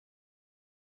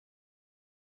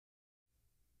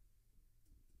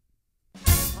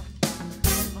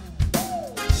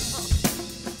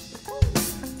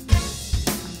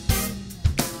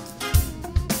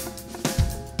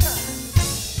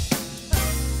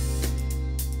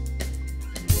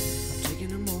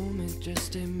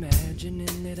just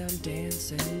imagining that I'm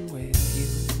dancing with you.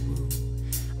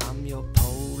 I'm your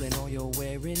pole and all you're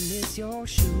wearing is your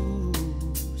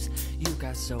shoes. You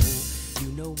got soul,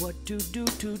 you know what to do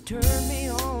to turn me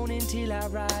on until I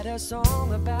write a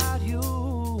song about you.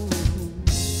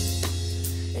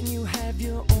 And you have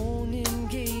your own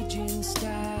engaging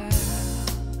style,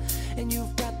 and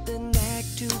you've got the knack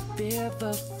to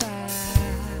vivify.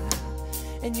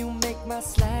 And you make my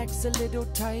slacks a little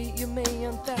tight. You may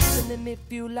unfasten them if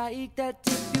you like that.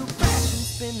 If you crash and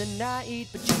spend the night,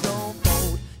 but you don't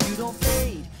fold, you don't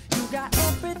fade. You got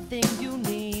everything you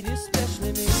need,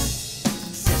 especially me.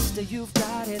 Sister, you've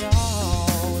got it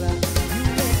all. You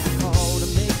make the call to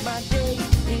make my day.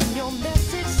 In your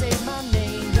message, say my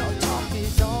name. Your talk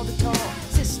is all the talk.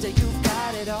 Sister, you've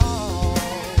got it all.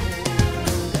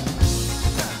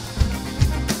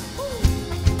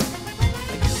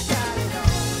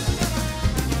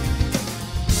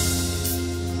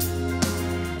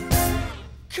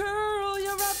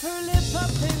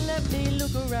 Let me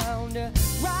look around.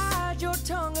 Ride your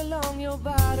tongue along your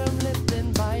bottom lip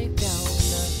and bite down.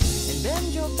 And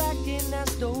bend your back and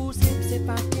ask those hips if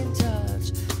I can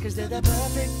touch, 'cause they're the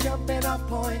perfect jumping off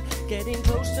point, getting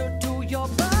closer to your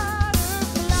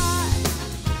butterfly.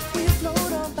 We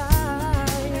float on by.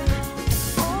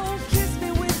 Oh, kiss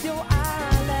me with your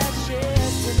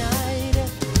eyelashes tonight.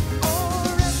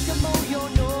 Or Eskimo, your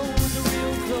nose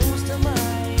real close to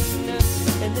mine.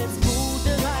 And let's move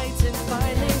the lights and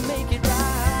finally make it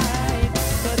right.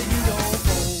 But you don't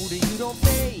fold, you don't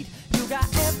fade. You got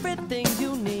everything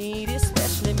you need,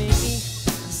 especially me.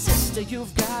 Sister,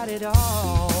 you've got it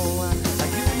all.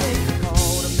 You make the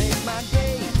call to make my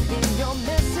day. In your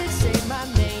message, say my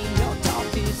name. Your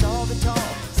talk is all the talk.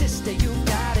 Sister, you've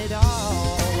got it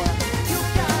all. You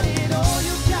got it all,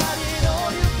 you got it all,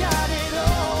 you got it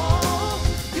all.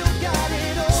 You got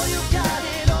it all, you got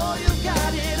it all, you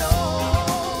got it all.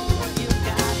 You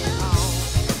got it all.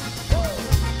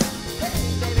 Hey,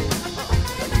 baby.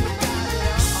 You got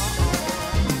it all.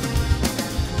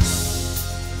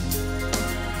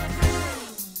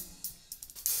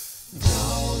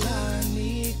 All I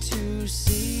need to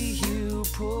see you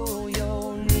pull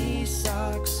your knee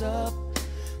socks up.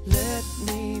 Let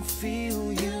me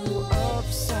feel you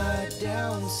upside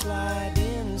down, slide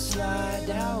in, slide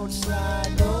out,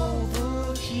 slide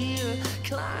over here.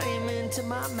 Climb into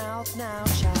my mouth now,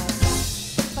 child.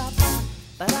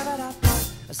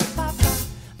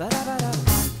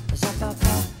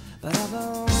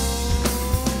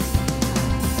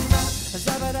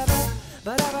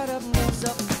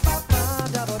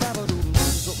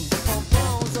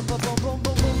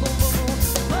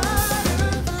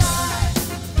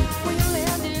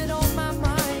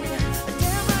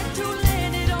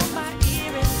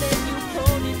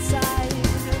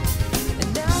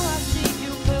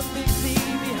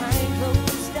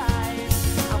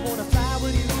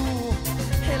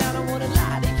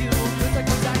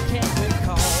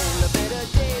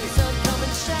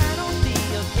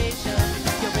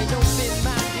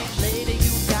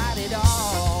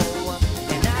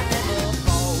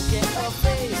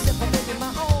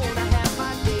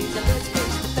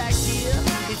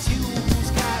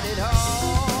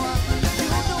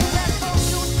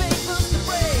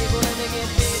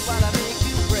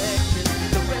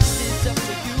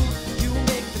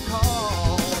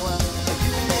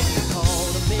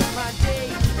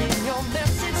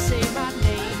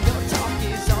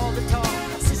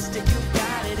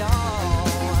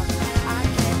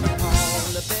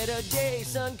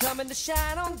 Sun coming to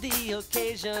shine on the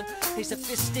occasion. A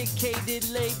sophisticated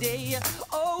lady.